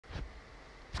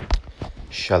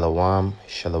Shalom,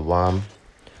 shalom.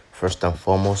 First and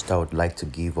foremost, I would like to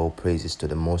give all praises to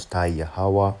the Most High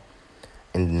Yahweh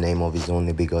in the name of His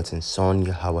only begotten Son,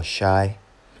 Yahweh Shai,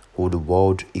 who the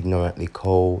world ignorantly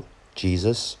called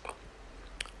Jesus.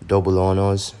 Double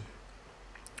honors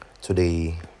to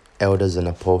the elders and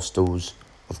apostles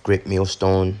of Great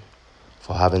Millstone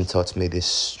for having taught me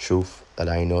this truth that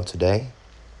I know today.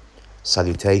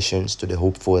 Salutations to the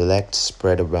hopeful elect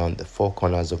spread around the four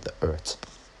corners of the earth.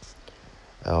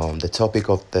 The topic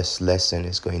of this lesson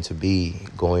is going to be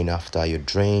going after your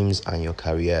dreams and your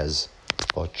careers,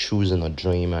 or choosing a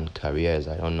dream and careers.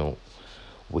 I don't know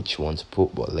which one to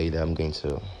put, but later I'm going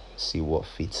to see what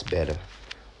fits better.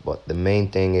 But the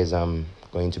main thing is I'm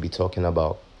going to be talking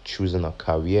about choosing a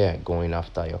career, going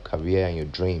after your career and your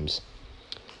dreams.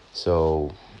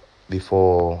 So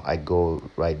before I go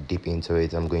right deep into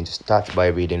it, I'm going to start by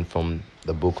reading from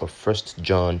the book of 1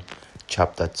 John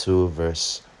chapter 2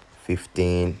 verse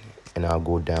 15, and I'll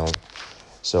go down.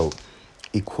 So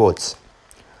he quotes,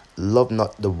 "Love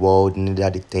not the world, neither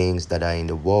the things that are in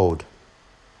the world.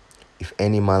 If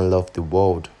any man love the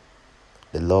world,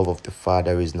 the love of the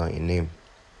Father is not in him.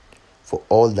 For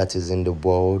all that is in the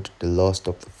world, the lust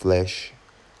of the flesh,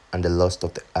 and the lust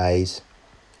of the eyes,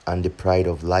 and the pride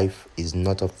of life is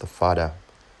not of the Father,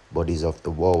 but is of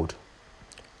the world.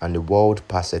 And the world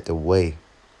passeth away,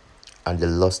 and the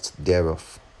lust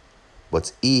thereof.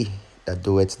 But he that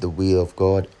doeth the will of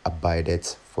God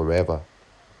abideth forever."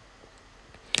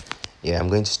 Yeah, I'm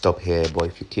going to stop here, but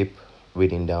if you keep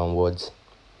reading downwards,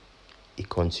 it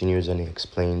continues and it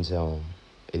explains a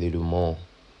little more.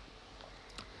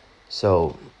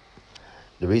 So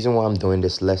the reason why I'm doing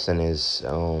this lesson is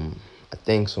I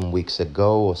think some weeks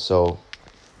ago or so,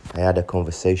 I had a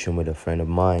conversation with a friend of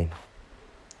mine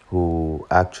who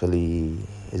actually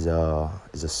is a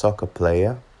soccer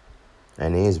player,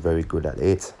 and he is very good at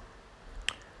it.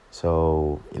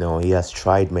 So, he has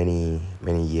tried many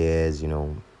years,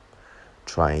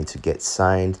 trying to get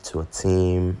signed to a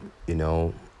team.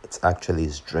 It's actually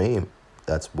his dream.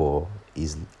 That's what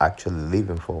he's actually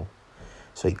living for.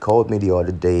 So he called me the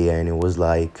other day and it was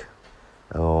like,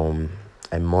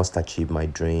 I must achieve my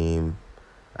dream.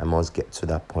 I must get to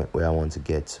that point where I want to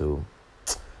get to.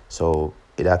 So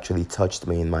it actually touched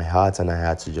me in my heart, and I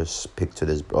had to just speak to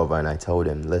this brother, and I told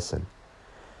him, listen,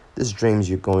 these dreams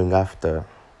you're going after,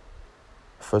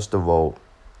 first of all,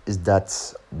 is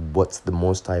that what the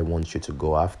Most High wants you to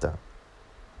go after?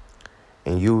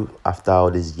 And you, after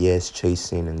all these years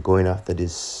chasing and going after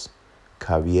this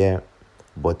career,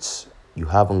 but you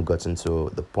haven't gotten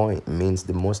to the point, it means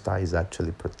the Most High is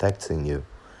actually protecting you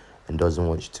and doesn't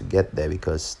want you to get there,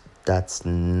 because that's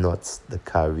not the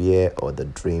career or the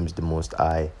dreams the Most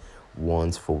High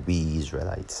wants for we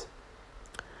Israelites.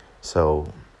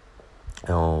 So,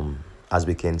 as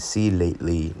we can see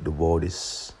lately, the world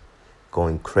is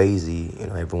going crazy.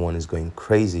 Everyone is going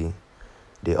crazy.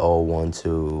 They all want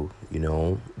to,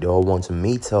 they all want to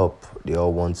meet up. They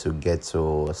all want to get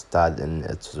to a start and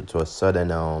to a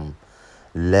certain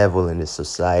level in the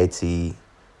society,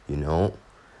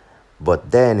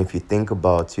 But then if you think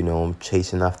about,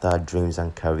 chasing after our dreams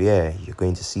and career, you're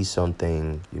going to see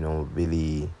something,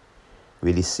 really,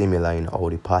 really similar in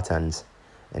all the patterns.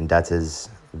 And that is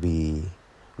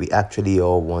we actually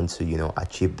all want to,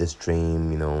 achieve this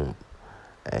dream,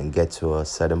 and get to a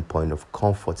certain point of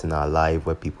comfort in our life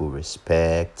where people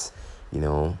respect,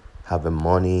 having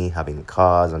money, having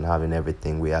cars, and having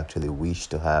everything we actually wish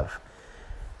to have.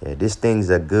 Yeah, these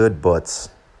things are good, but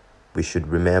we should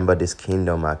remember this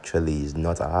kingdom actually is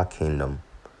not our kingdom,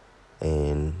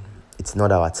 and it's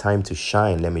not our time to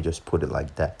shine. Let me just put it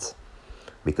like that,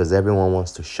 because everyone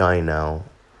wants to shine now.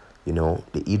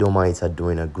 The Edomites are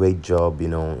doing a great job,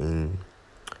 in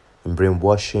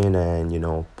brainwashing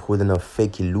and, putting a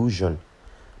fake illusion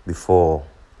before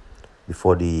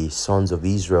the sons of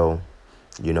Israel,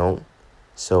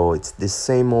 So it's the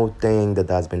same old thing that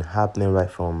has been happening right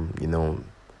from,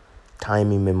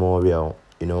 time immemorial,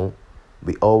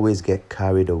 We always get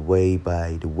carried away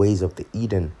by the ways of the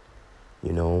Eden,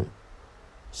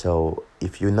 So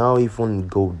if you now even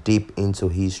go deep into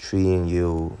history and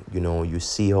you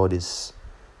see all this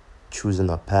choosing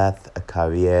a path, a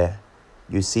career,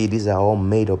 you see these are all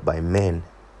made up by men.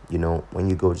 When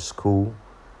you go to school,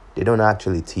 they don't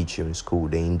actually teach you in school.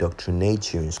 They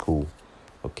indoctrinate you in school,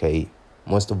 okay?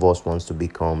 Most of us wants to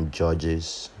become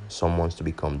judges. Some wants to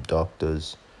become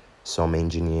doctors, some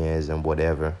engineers and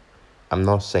whatever. I'm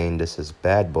not saying this is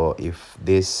bad, but if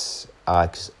this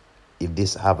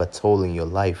have a toll in your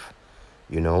life,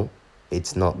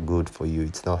 it's not good for you.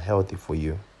 It's not healthy for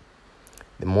you.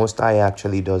 The Most High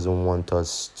actually doesn't want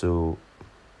us to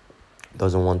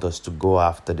doesn't want us to go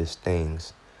after these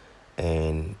things.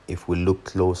 And if we look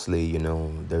closely,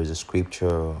 there is a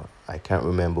scripture, I can't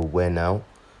remember where now,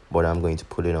 but I'm going to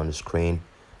put it on the screen,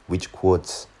 which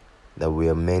quotes that we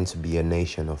are meant to be a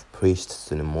nation of priests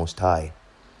to the Most High.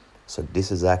 So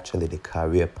this is actually the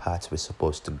career path we're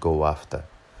supposed to go after,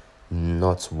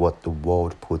 not what the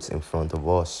world puts in front of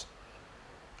us.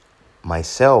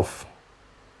 Myself,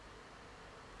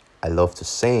 I love to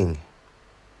sing.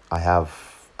 I have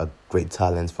a great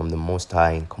talent from the Most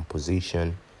High in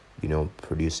composition,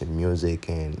 producing music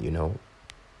and,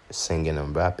 singing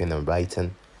and rapping and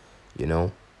writing, you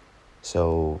know.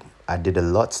 So I did a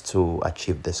lot to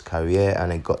achieve this career,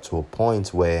 and I got to a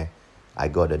point where I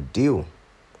got a deal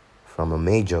from a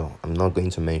major. I'm not going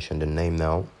to mention the name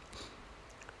now.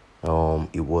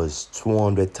 It was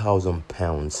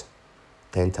 £200,000,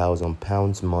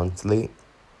 £10,000 monthly,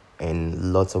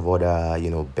 and lots of other,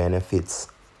 benefits.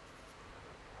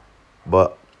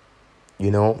 But,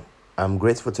 I'm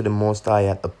grateful to the Most High.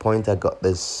 At the point I got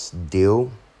this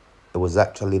deal, it was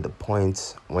actually the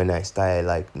point when I started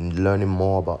like learning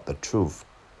more about the truth.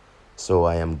 So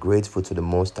I am grateful to the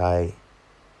Most High.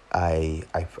 I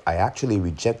actually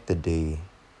rejected the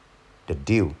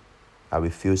deal. I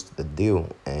refused the deal,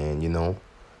 and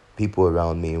people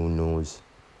around me who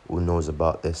knows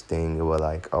about this thing, they were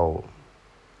like, "Oh,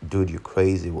 dude, you're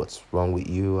crazy. What's wrong with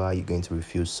you? Are you going to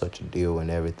refuse such a deal and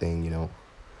everything?"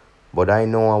 But I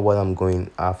know what I'm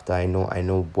going after. I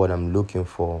know what I'm looking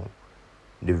for.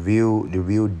 The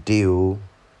real deal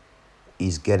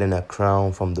is getting a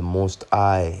crown from the Most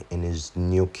High in His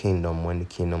new kingdom when the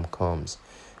kingdom comes.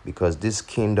 Because this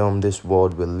kingdom, this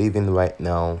world we're living right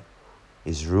now,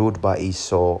 is ruled by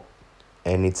Esau,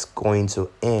 and it's going to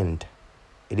end.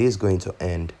 It is going to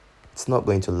end. It's not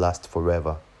going to last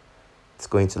forever. It's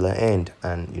going to end.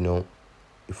 And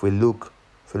if we look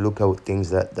at things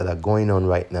that are going on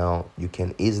right now, you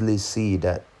can easily see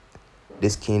that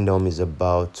this kingdom is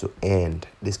about to end.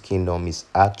 This kingdom is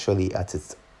actually at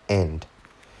its end.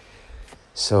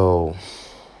 So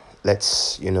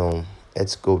let's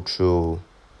go through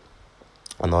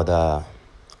another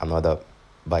another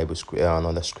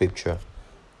scripture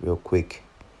real quick.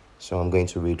 So I'm going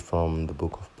to read from the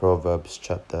book of Proverbs,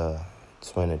 chapter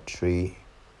 23.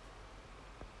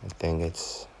 I think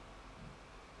it's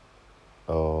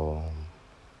hold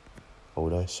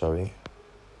on, sorry.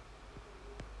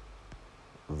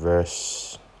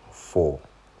 Verse 4.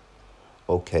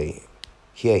 Okay,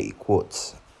 here it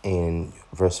quotes in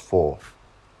verse 4: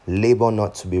 "Labor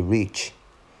not to be rich,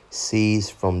 cease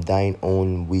from thine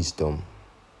own wisdom.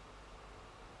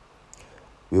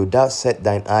 Wilt thou set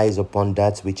thine eyes upon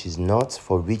that which is not?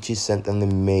 For riches certainly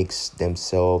makes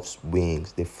themselves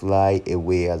wings. They fly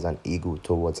away as an eagle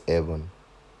towards heaven."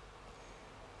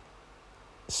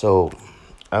 So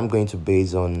I'm going to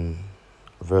base on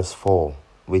verse 4,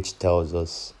 which tells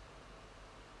us,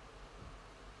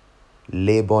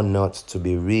 "Labor not to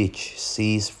be rich,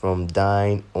 cease from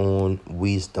thine own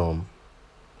wisdom."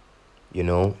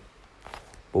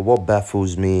 But what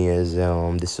baffles me is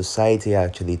the society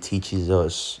actually teaches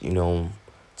us,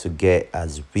 to get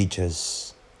as rich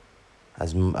as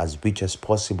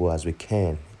possible as we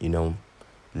can,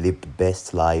 live the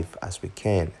best life as we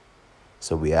can.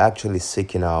 So we're actually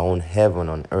seeking our own heaven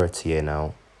on earth here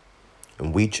now,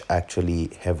 in which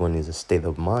actually heaven is a state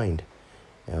of mind.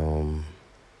 And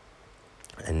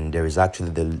there is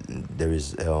actually there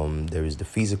is the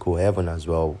physical heaven as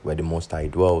well, where the Most High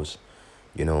dwells,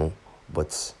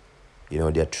 but there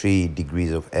are 3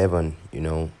 degrees of heaven.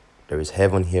 There is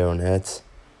heaven here on earth.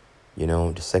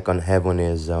 The second heaven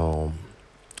is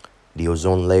the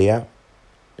ozone layer,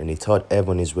 and the third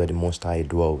heaven is where the Most High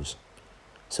dwells.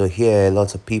 So here,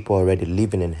 lots of people are already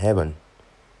living in heaven,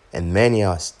 and many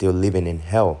are still living in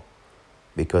hell.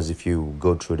 Because if you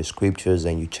go through the scriptures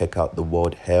and you check out the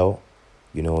word hell,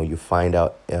 you find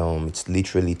out it's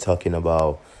literally talking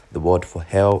about, the word for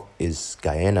hell is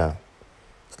Gehenna.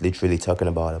 It's literally talking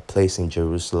about a place in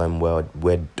Jerusalem where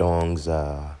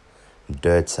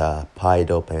dirts are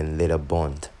piled up and later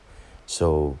burned.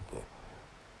 So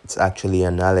it's actually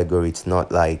an allegory. It's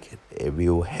not like a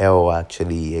real hell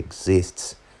actually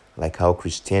exists, like how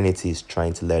Christianity is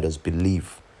trying to let us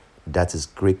believe. That is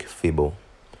Greek fable.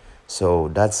 So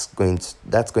that's going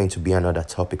to be another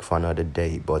topic for another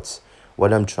day. But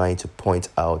what I'm trying to point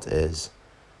out is,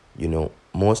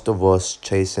 most of us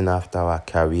chasing after our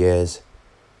careers,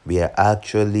 we are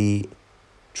actually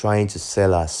trying to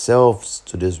sell ourselves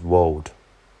to this world.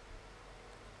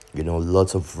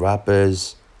 Lots of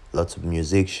rappers, lots of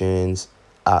musicians,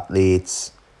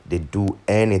 athletes, they do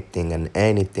anything and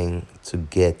anything to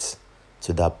get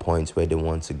to that point where they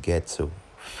want to get to.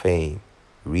 fame,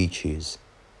 riches,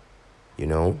 you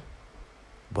know.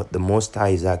 But the Most High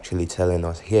is actually telling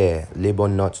us here, labor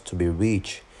not to be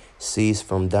rich, cease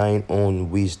from thine own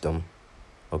wisdom.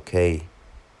 Okay.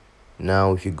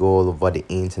 Now, if you go all over the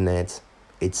internet,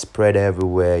 it's spread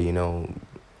everywhere,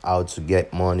 how to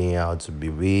get money, how to be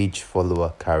rich, follow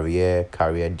a career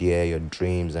there, your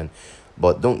dreams.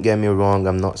 But don't get me wrong,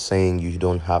 I'm not saying you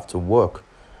don't have to work.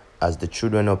 As the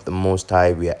children of the Most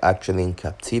High, we are actually in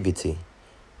captivity.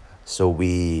 So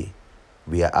we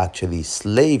are actually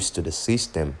slaves to the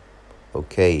system.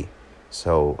 Okay.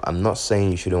 So I'm not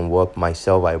saying you shouldn't work.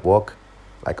 Myself, I work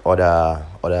like other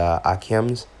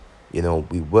Akiams.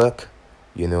 We work,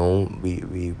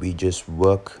 we just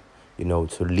work,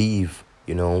 to live,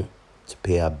 to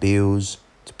pay our bills,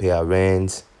 to pay our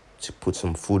rent, to put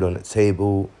some food on the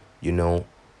table,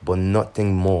 but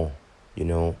nothing more,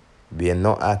 we are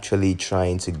not actually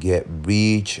trying to get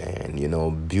rich and,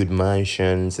 build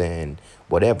mansions and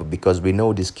whatever, because we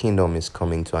know this kingdom is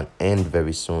coming to an end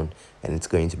very soon and it's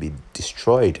going to be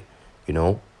destroyed,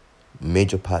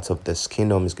 major parts of this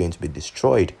kingdom is going to be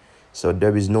destroyed. So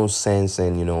there is no sense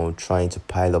in, trying to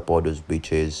pile up all those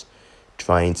riches,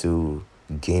 trying to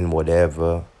gain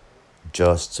whatever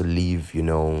just to live,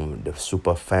 the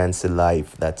super fancy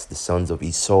life that the sons of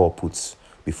Esau puts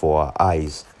before our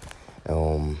eyes.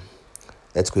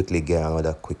 Let's quickly get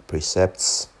another quick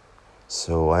precepts.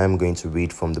 So I am going to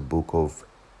read from the book of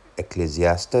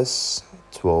Ecclesiastes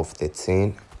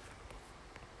 12:13.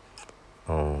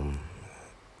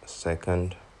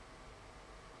 Second.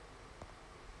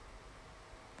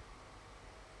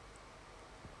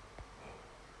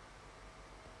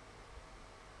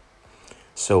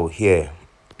 So here,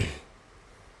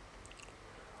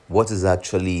 what is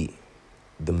actually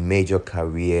the major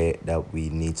career that we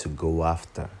need to go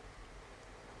after?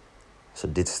 So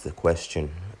this is the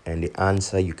question, and the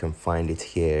answer, you can find it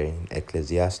here in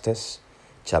Ecclesiastes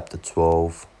chapter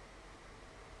 12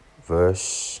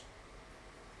 verse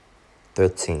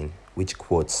 13, which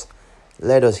quotes,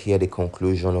 "Let us hear the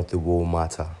conclusion of the whole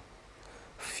matter.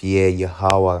 Fear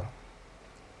Yahweh,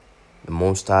 the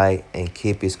Most High, and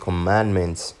keep his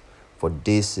commandments, for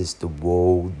this is the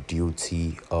whole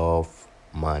duty of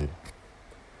man."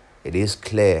 It is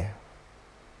clear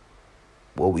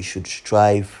what we should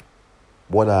strive,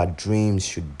 what our dreams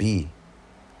should be,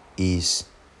 is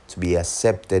to be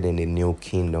accepted in the new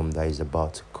kingdom that is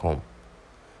about to come.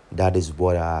 That is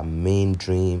what our main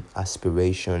dream,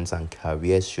 aspirations, and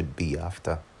careers should be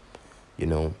after.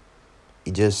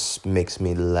 It just makes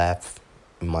me laugh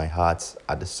in my heart.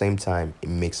 At the same time, it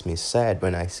makes me sad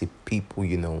when I see people,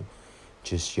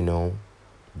 just,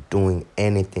 doing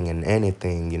anything and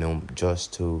anything,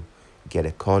 just to get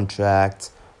a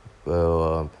contract,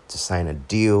 to sign a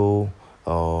deal,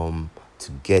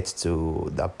 to get to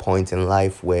that point in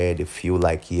life where they feel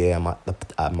like, yeah, I'm at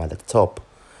the top.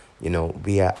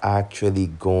 We are actually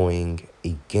going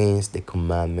against the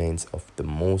commandments of the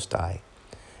Most High.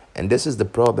 And this is the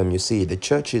problem. You see, the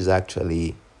churches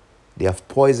actually, they have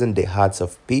poisoned the hearts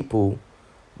of people.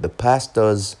 The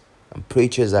pastors and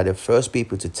preachers are the first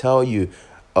people to tell you,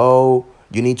 oh,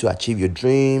 you need to achieve your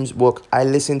dreams. Work. I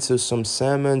listen to some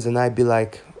sermons and I'd be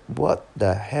like, what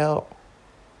the hell?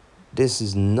 This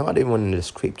is not even in the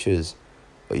scriptures.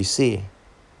 But you see,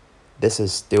 this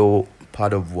is still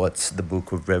part of what the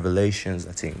book of Revelations,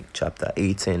 I think, chapter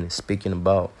 18, is speaking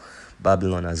about.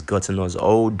 Babylon has gotten us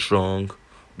all drunk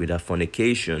with our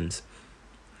fornications,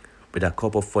 with our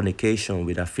cup of fornication,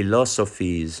 with our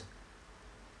philosophies.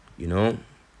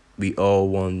 We all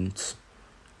want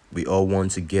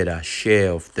to get our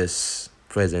share of this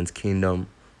present kingdom.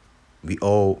 We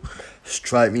all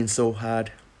striving so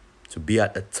hard to be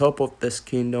at the top of this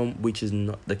kingdom, which is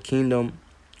not the kingdom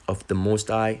of the Most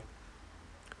High.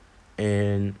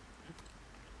 And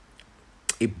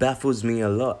it baffles me a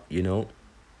lot,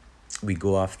 We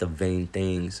go after vain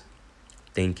things,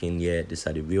 thinking, yeah, these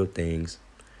are the real things.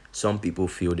 Some people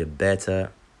feel they're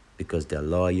better because they're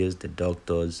lawyers, they're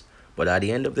doctors. But at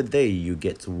the end of the day, you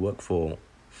get to work for,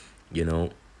 you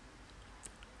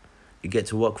get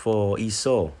to work for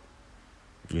Esau,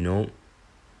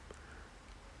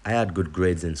 I had good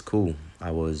grades in school. I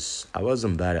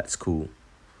wasn't bad at school.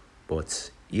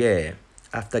 But yeah,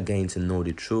 after getting to know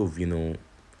the truth,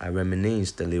 I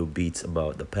reminisced a little bit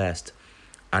about the past.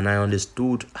 And I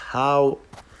understood how,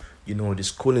 the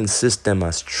schooling system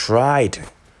has tried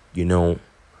to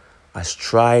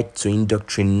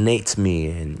indoctrinate me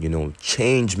and,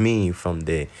 change me from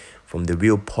the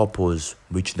real purpose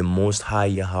which the Most High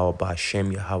Yahweh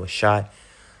Ba'Shem Yahweh Shai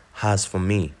has for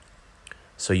me.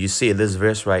 So you see, this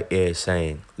verse right here is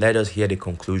saying, let us hear the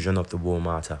conclusion of the whole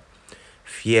matter.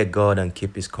 Fear God and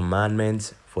keep his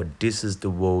commandments, for this is the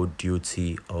whole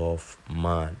duty of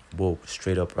man. Whoa,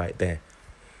 straight up right there.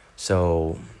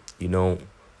 So, you know,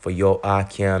 for your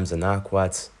Archiams and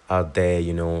Aquats out there,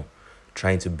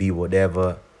 trying to be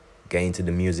whatever, get into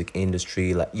the music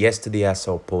industry. Like yesterday, I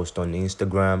saw a post on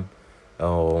Instagram,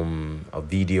 a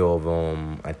video of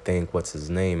I think what's his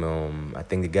name, I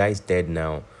think the guy's dead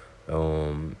now,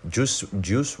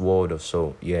 Juice World or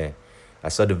so. Yeah, I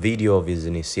saw the video of his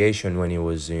initiation when he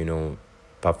was,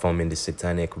 performing the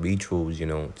satanic rituals,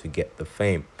 to get the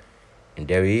fame, and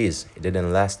there he is. It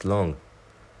didn't last long.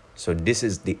 So this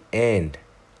is the end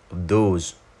of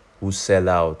those who sell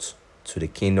out to the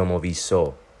kingdom of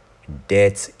Esau.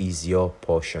 Death is your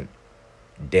portion.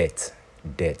 Death.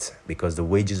 Because the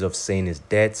wages of sin is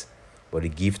death, but the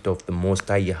gift of the Most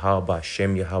High Yahweh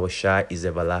Hashem Yahweh Shai is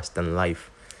everlasting life.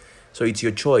 So it's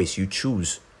your choice. You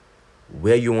choose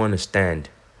where you want to stand.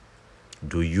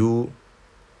 Do you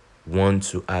want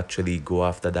to actually go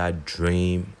after that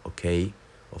dream, okay,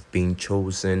 of being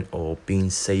chosen or being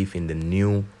safe in the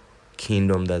new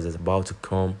kingdom that is about to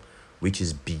come, which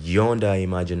is beyond our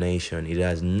imagination? It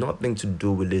has nothing to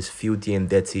do with this filthy and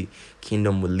dirty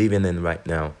kingdom we're living in right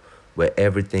now, where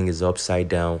everything is upside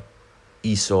down.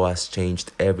 Esau has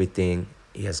changed everything.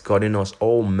 He has gotten us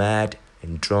all mad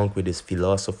and drunk with his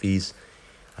philosophies,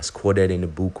 as quoted in the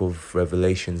book of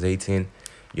Revelations 18,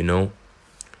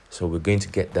 So we're going to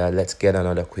get that. Let's get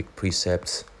another quick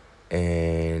precept.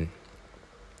 And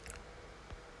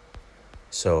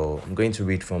so I'm going to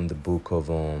read from the book of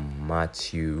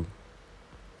Matthew.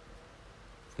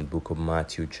 The book of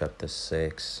Matthew chapter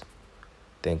 6. I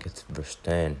think it's verse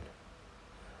 10.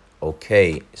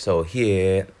 Okay, so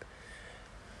here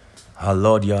our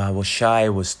Lord Yahweh Shai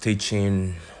was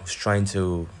trying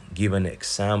to give an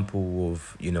example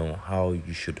of, how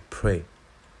you should pray.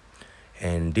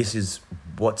 And this is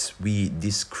what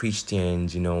these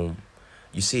Christians, you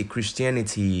see,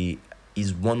 Christianity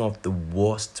is one of the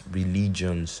worst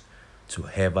religions to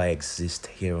ever exist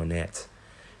here on earth.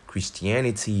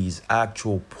 Christianity is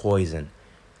actual poison.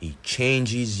 It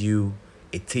changes you.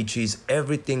 It teaches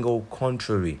everything all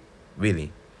contrary,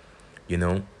 really,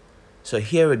 So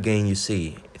here again, you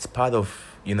see, it's part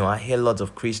of, I hear lots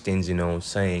of Christians,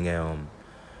 saying,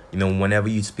 whenever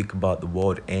you speak about the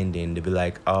world ending, they'll be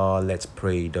like, oh, let's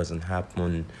pray, it doesn't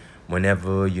happen.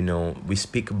 Whenever, we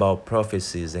speak about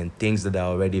prophecies and things that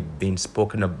are already been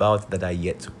spoken about that are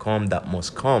yet to come, that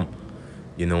must come,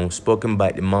 spoken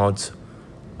by the mouth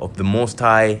of the Most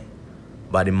High,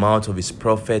 by the mouth of his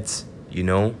prophets,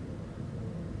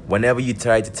 whenever you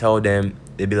try to tell them,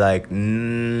 they'll be like,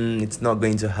 it's not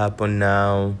going to happen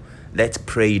now. Let's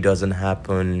pray it doesn't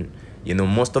happen.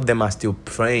 Most of them are still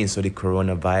praying so the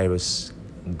coronavirus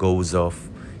goes off,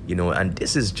 and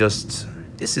this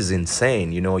is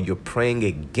insane. You're praying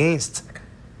against,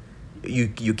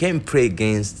 you can't pray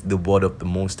against the word of the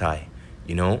Most High,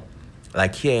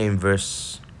 like here in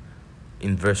verse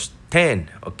 10,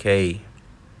 okay,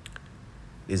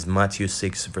 is Matthew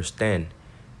 6 verse 10.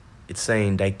 It's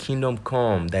saying, thy kingdom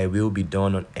come, thy will be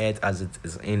done on earth as it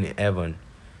is in heaven.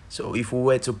 So if we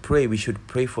were to pray, we should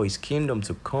pray for his kingdom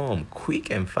to come quick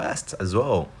and fast as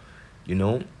well.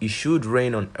 He should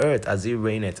reign on earth as he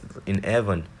reigneth in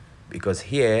heaven. Because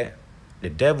here, the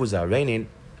devils are reigning.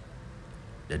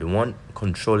 They're the one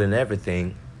controlling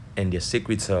everything. And their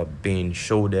secrets are being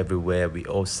showed everywhere. We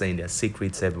all saying their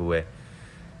secrets everywhere.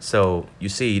 So, you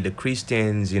see, the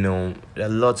Christians, there are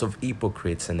lots of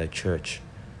hypocrites in the church,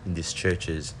 in these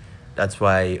churches. That's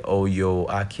why all your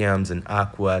Achiams and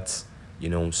Aquats,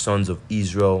 sons of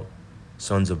Israel,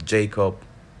 sons of Jacob,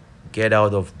 get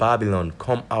out of Babylon,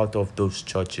 come out of those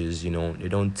churches, they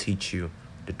don't teach you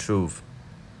the truth.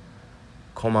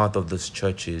 Come out of those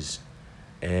churches.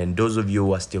 And those of you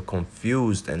who are still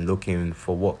confused and looking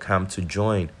for what camp to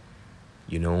join,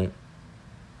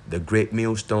 the great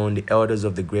millstone, the elders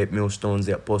of the great millstones,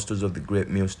 the apostles of the great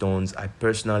millstones, I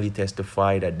personally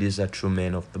testify that these are true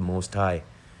men of the Most High.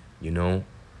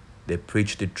 They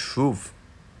preach the truth,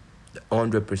 the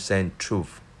 100%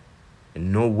 truth.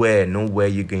 And nowhere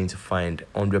you're going to find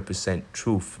 100%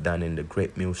 truth than in the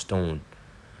great millstone.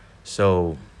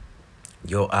 So,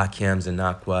 your Achiams and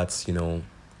Aquats,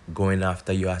 going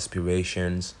after your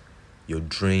aspirations, your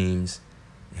dreams.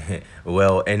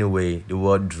 Well, anyway, the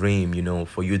word dream,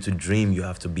 for you to dream, you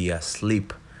have to be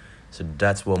asleep. So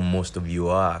that's what most of you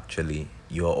are actually.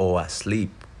 You're all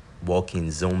asleep, walking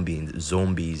zombies,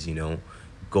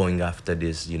 going after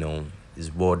this,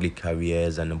 these worldly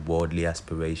careers and worldly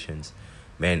aspirations.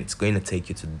 Man, it's going to take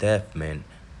you to death, man.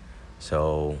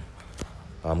 So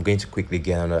I'm going to quickly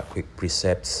get another quick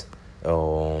precepts.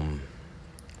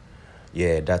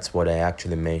 Yeah, that's what I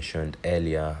actually mentioned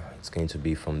earlier. It's going to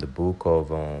be from the book of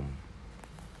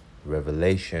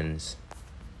Revelations.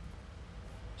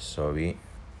 Sorry,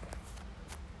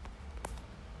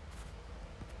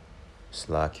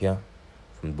 Slakia.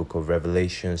 From the book of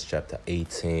Revelations, chapter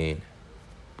 18.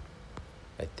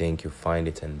 I think you find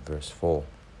it in verse 4.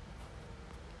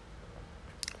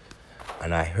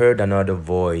 And I heard another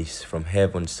voice from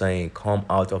heaven saying, Come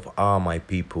out of her, my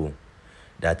people,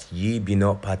 that ye be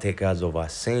not partakers of our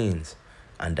sins,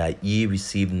 and that ye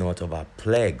receive not of our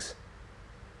plagues.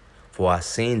 For our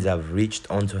sins have reached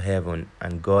unto heaven,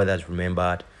 and God has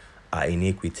remembered our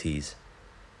iniquities.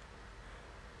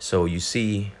 So you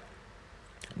see,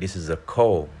 this is a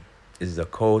call. This is a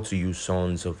call to you,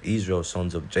 sons of Israel,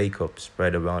 sons of Jacob,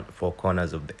 spread around the four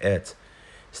corners of the earth,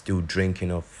 still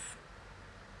drinking of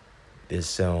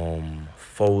this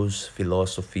false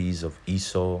philosophies of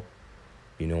Esau.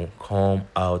 Come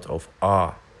out of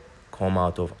R. Come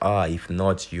out of R. If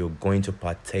not, you're going to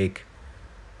partake.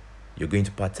 You're going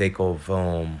to partake of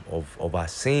our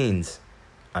sins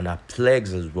and our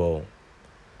plagues as well.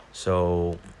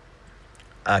 So,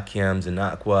 Akiams and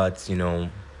Aquats,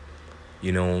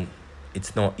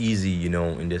 it's not easy,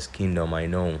 in this kingdom. I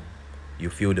know you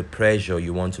feel the pressure.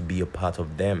 You want to be a part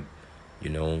of them.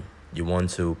 You want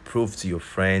to prove to your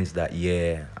friends that,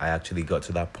 yeah, I actually got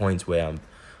to that point where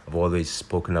I've always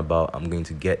spoken about I'm going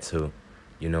to get to,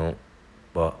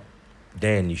 but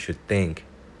then you should think,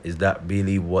 is that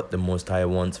really what the Most High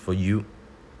wants for you?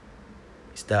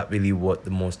 Is that really what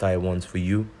the Most High wants for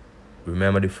you?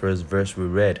 Remember the first verse we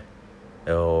read,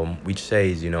 which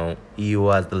says, he who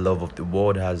has the love of the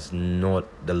world has not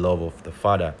the love of the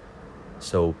Father.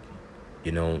 So,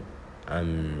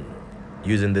 I'm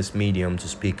using this medium to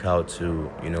speak out to,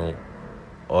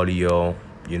 all your,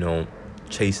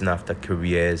 chasing after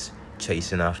careers,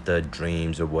 chasing after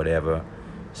dreams or whatever.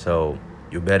 So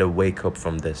you better wake up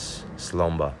from this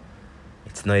slumber.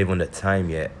 It's not even the time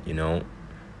yet,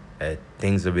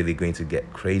 things are really going to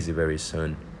get crazy very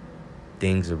soon.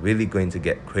 Things are really going to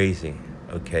get crazy,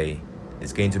 okay?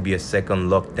 It's going to be a second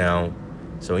lockdown.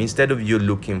 So instead of you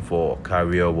looking for a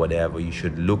career or whatever, you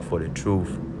should look for the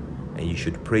truth. And you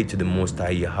should pray to the Most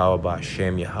High, Yahweh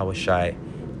Hashem, Yahweh Shai,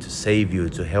 to save you,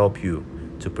 to help you,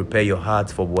 to prepare your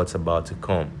heart for what's about to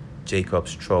come.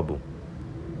 Jacob's trouble.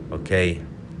 Okay?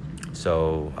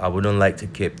 So I wouldn't like to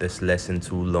keep this lesson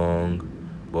too long.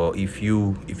 But if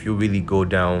you really go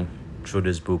down through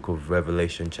this book of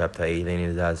Revelation chapter 18,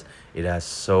 it has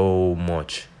so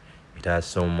much. It has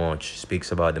so much. It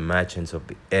speaks about the merchants of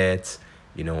the earth.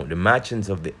 The merchants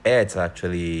of the earth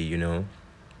actually,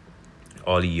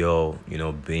 all your,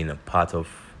 being a part of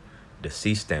the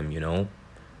system,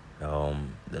 the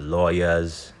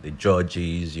lawyers, the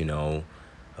judges,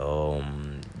 all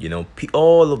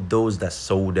of those that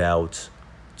sold out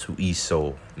to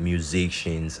Esau,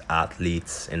 musicians,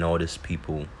 athletes, and all these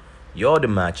people. You're the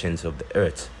merchants of the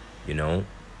earth,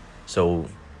 So,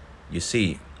 you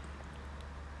see,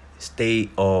 stay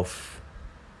off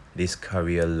this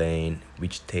career lane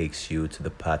which takes you to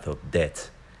the path of death,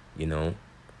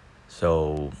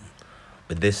 So,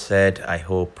 with this said, I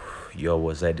hope you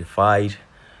was edified,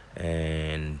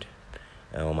 and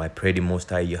I pray the Most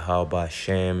High Yahweh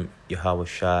Hashem, Yahweh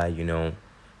Shai,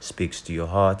 speaks to your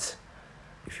heart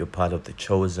if you're part of the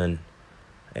chosen.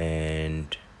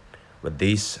 And with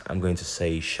this, I'm going to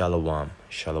say Shalom,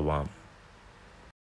 Shalom.